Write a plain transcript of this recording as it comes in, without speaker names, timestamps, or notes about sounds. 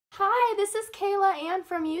Hi, this is Kayla Ann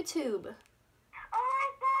from YouTube.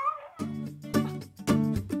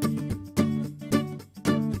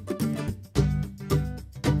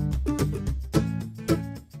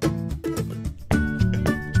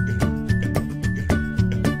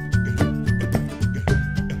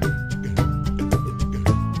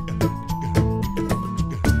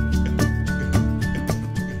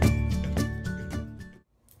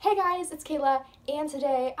 Hey guys, it's Kayla, and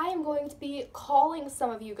today I am going to be calling some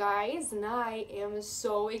of you guys, and I am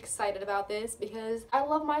so excited about this because I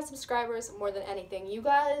love my subscribers more than anything. You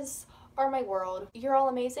guys are my world. You're all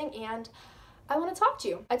amazing, and I want to talk to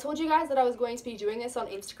you. I told you guys that I was going to be doing this on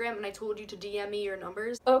Instagram, and I told you to DM me your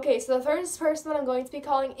numbers. Okay, so the first person that I'm going to be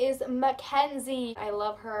calling is Mackenzie. I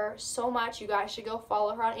love her so much. You guys should go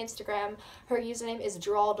follow her on Instagram. Her username is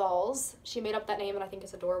Draw Dolls. She made up that name, and I think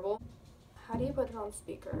it's adorable. How do you put it on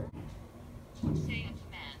speaker? Say a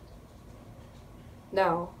command.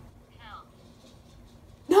 No. Help.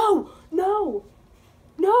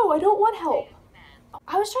 No, I don't want help. Say a command.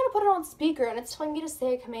 I was trying to put it on speaker and it's telling me to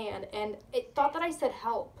say a command and it thought that I said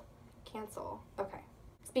help. Cancel. Okay.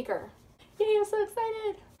 Speaker. Yay, I'm so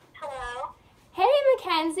excited. Hello. Hey,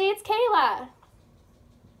 Mackenzie, it's Kayla.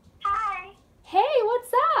 Hi. Hey,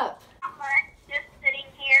 what's up? Just sitting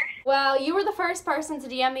here. Well, you were the first person to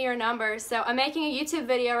DM me your number, so I'm making a YouTube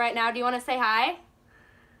video right now. Do you want to say hi?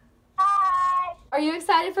 Hi. Are you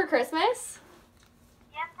excited for Christmas?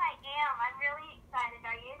 Yes, I am. I'm really excited.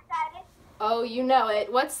 Are you excited? Oh, you know it.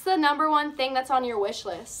 What's the #1 thing that's on your wish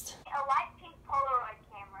list? A light pink Polaroid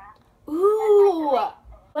camera. Ooh.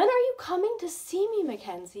 When are you coming to see me,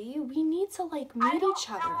 Mackenzie? We need to, like, meet each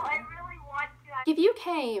other. I really want to. If you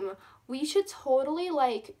came, we should totally,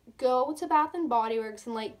 like, go to Bath & Body Works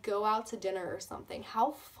and, like, go out to dinner or something.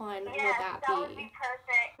 How fun would that be? That would be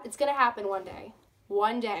perfect. It's gonna happen one day.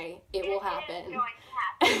 One day it will It is happen. going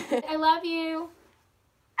to happen. I love you.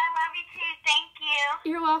 I love you too. Thank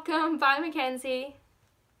you. You're welcome. Bye, Mackenzie.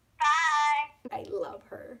 Bye. I love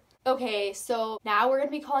her. Okay, so now we're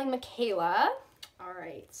gonna be calling Michaela. All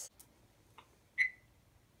right.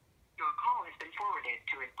 Your call has been forwarded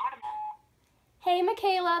to an automatic. Hey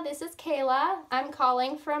Michaela, this is Kayla. I'm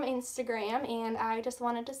calling from Instagram and I just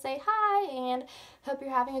wanted to say hi and hope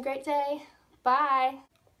you're having a great day. Bye.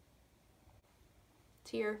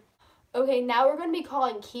 Tear. Okay, now we're going to be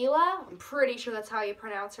calling Kayla. I'm pretty sure that's how you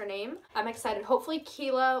pronounce her name. I'm excited. Hopefully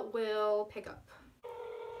Kayla will pick up.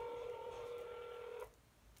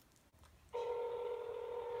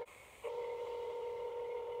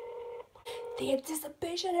 The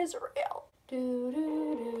anticipation is real. Do,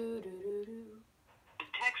 do, do, do, do, do. The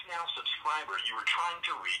text now subscriber you were trying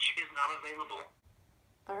to reach is not available.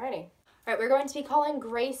 Alrighty. Alright, we're going to be calling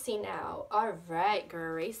Gracie now. Alright,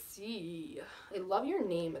 Gracie. I love your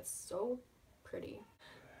name. It's so pretty.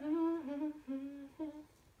 Hello.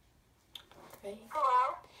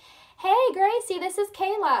 Hey, Gracie, this is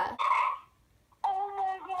Kayla. Oh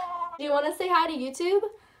my God. Do you want to say hi to YouTube?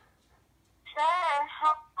 Sure.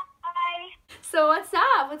 Hi. So what's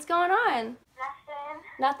up? What's going on? Nothing.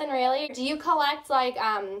 Nothing really. Do you collect like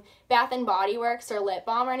Bath & Body Works or lip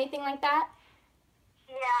balm or anything like that?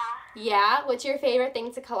 Yeah. Yeah? What's your favorite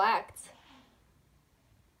thing to collect?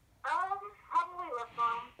 Probably lip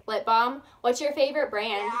balm. Lip balm? What's your favorite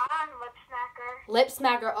brand? Yeah, and lip smacker. Lip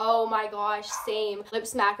Smacker. Oh my gosh, same. Lip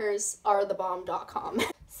Smackers are the bomb.com.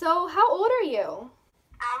 So how old are you?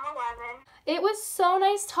 I'm 11. It was so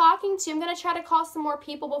nice talking to you. I'm going to try to call some more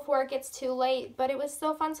people before it gets too late, but it was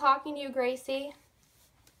so fun talking to you, Gracie.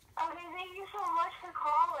 Okay, thank you so much for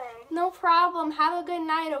calling. No problem. Have a good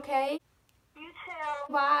night, okay? You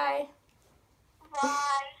too. Bye.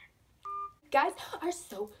 Bye. You guys are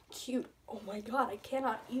so cute. Oh my god, I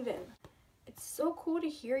cannot even. It's so cool to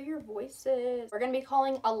hear your voices. We're going to be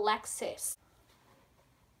calling Alexis.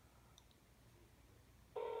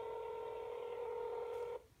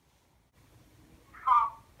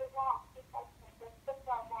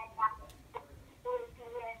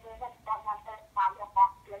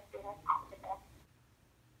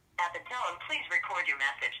 At the tone, please record your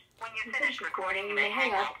message. When you finish recording, You may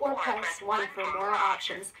hang up or press 1 for more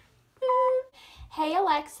options. Hey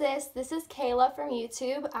Alexis, this is Kayla from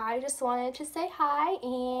YouTube. I just wanted to say hi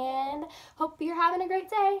and hope you're having a great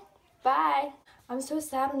day. Bye. I'm so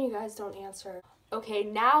sad when you guys don't answer. Okay,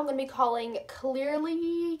 now I'm going to be calling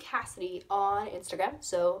Clearly Cassidy on Instagram,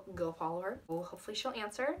 so go follow her. Well, hopefully she'll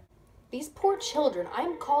answer. These poor children,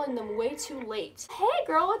 I'm calling them way too late. Hey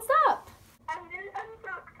girl, what's up? I'm so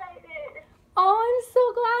excited. Oh, I'm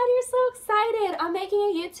so glad you're so excited. I'm making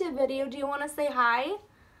a YouTube video. Do you want to say hi?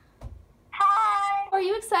 Hi. Are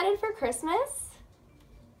you excited for Christmas?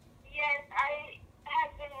 Yes, I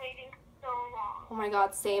have been waiting Oh my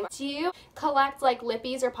god, same. Do you collect like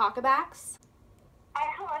lippies or pocketbacks?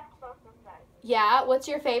 I collect both of them. Yeah, what's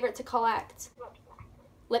your favorite to collect?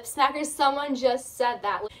 Lip smackers, someone just said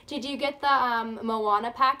that. Did you get the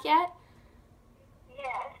Moana pack yet?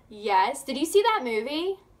 Yes. Yes. Did you see that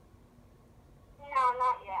movie? No,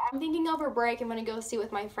 not yet. I'm thinking over break I'm gonna go see it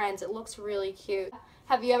with my friends. It looks really cute.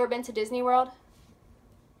 Have you ever been to Disney World?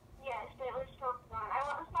 Yes, it was so fun. I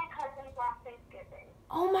went with my cousins last Thanksgiving.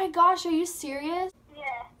 Oh my gosh, are you serious?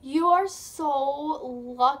 Yes. You are so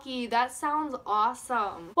lucky. That sounds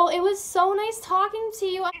awesome. Well, it was so nice talking to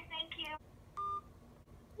you. Thank you.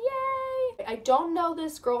 Yay! I don't know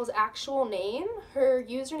this girl's actual name. Her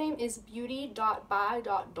username is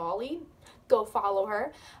beauty.by.dolly. Go follow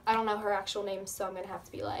her. I don't know her actual name, so I'm gonna have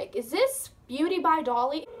to be like, is this Beauty by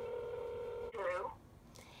Dolly? Hello?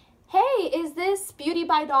 Hey, is this Beauty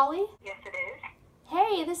by Dolly? Yes, it is.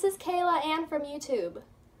 Hey, this is Kayla Ann from YouTube.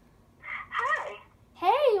 Hi.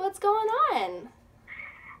 Hey, what's going on?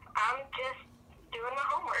 I'm just doing my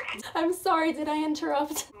homework. I'm sorry, did I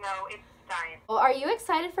interrupt? No, it's science. Well, are you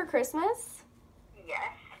excited for Christmas? Yes.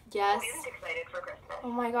 Yes. Who isn't excited for Christmas? Oh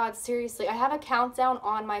my god, seriously. I have a countdown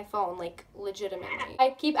on my phone, like, legitimately.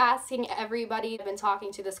 I keep asking everybody I've been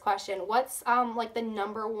talking to this question, what's, like, the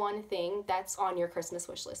number one thing that's on your Christmas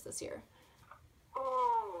wish list this year?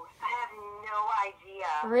 Ooh, I have no idea.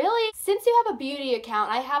 Really? Since you have a beauty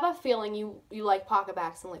account, I have a feeling you like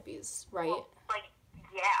pocketbacks and lippies, right? Well, like,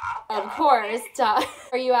 yeah. Of course, duh.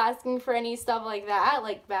 Are you asking for any stuff like that,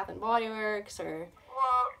 like Bath and Body Works or?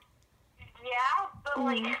 Well, yeah, but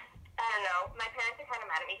like, Mhm. I don't know. My parents are kind of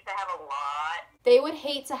mad at me because I have a lot. They would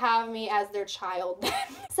hate to have me as their child.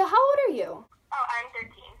 So how old are you? Oh, I'm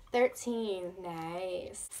 13. 13.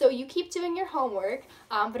 Nice. So you keep doing your homework,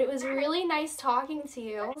 but it was really nice talking to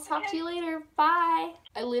you. I'll talk to you later. Bye.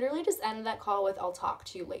 I literally just ended that call with I'll talk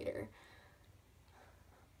to you later.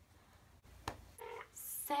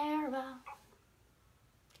 Sarah.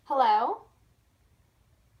 Hello?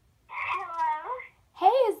 Hello? Hey,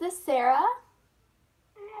 is this Sarah?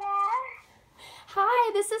 Yeah.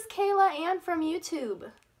 Hi, this is Kayla Ann from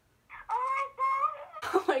YouTube. Oh my god.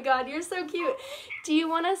 Oh my god, you're so cute. Do you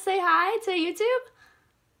want to say hi to YouTube?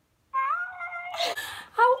 Hi.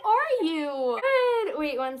 How are you? Good.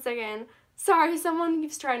 Wait 1 second. Sorry, someone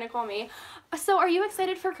keeps trying to call me. So, are you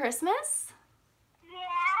excited for Christmas? Yeah,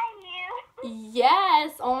 you.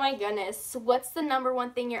 Yes. Oh my goodness. What's the number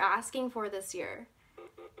one thing you're asking for this year?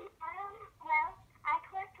 Well, I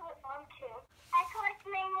collect lip balm too. I collect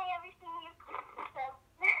mainly everything you collect, so.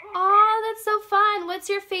 Oh, that's so fun. What's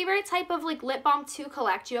your favorite type of like lip balm to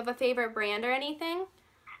collect? Do you have a favorite brand or anything?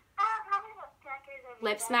 Probably lip smackers.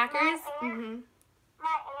 Lip smackers? Mm-hmm.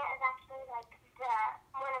 My aunt is actually like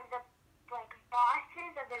one of the like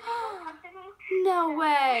bosses of the legal company. No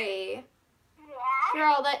way. Yeah.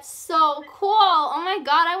 Girl, that's so cool. Oh my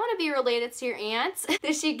god, I want to be related to your aunt.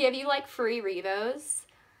 Does she give you like free Revos?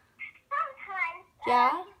 Sometimes. Yeah?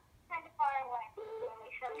 She's kind of far away from me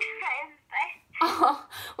sometimes, but Oh,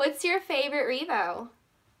 what's your favorite Revo?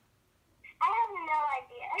 I have no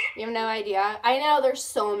idea. You have no idea? I know there's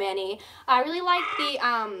so many. I really like the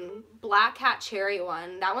Black Cat Cherry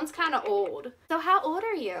one. That one's kind of old. So how old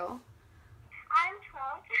are you? I'm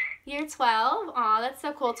 12. You're 12? Aw, that's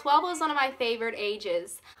so cool. 12 was one of my favorite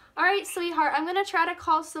ages. All right, sweetheart, I'm going to try to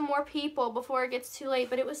call some more people before it gets too late,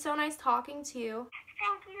 but it was so nice talking to you.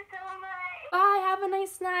 Thank you so much. Bye, have a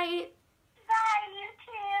nice night. Bye, you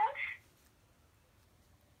too.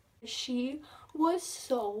 She was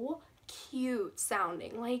so cute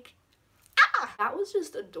sounding, like, that was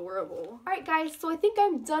just adorable. All right, guys, so I think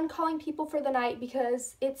I'm done calling people for the night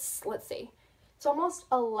because it's, let's see, it's almost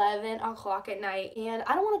 11 o'clock at night, and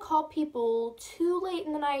I don't want to call people too late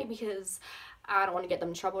in the night because I don't want to get them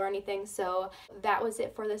in trouble or anything. So that was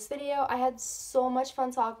it for this video. I had so much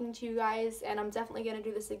fun talking to you guys, and I'm definitely going to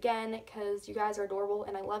do this again because you guys are adorable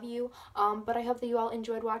and I love you. But I hope that you all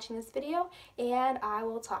enjoyed watching this video, and I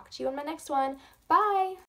will talk to you in my next one. Bye!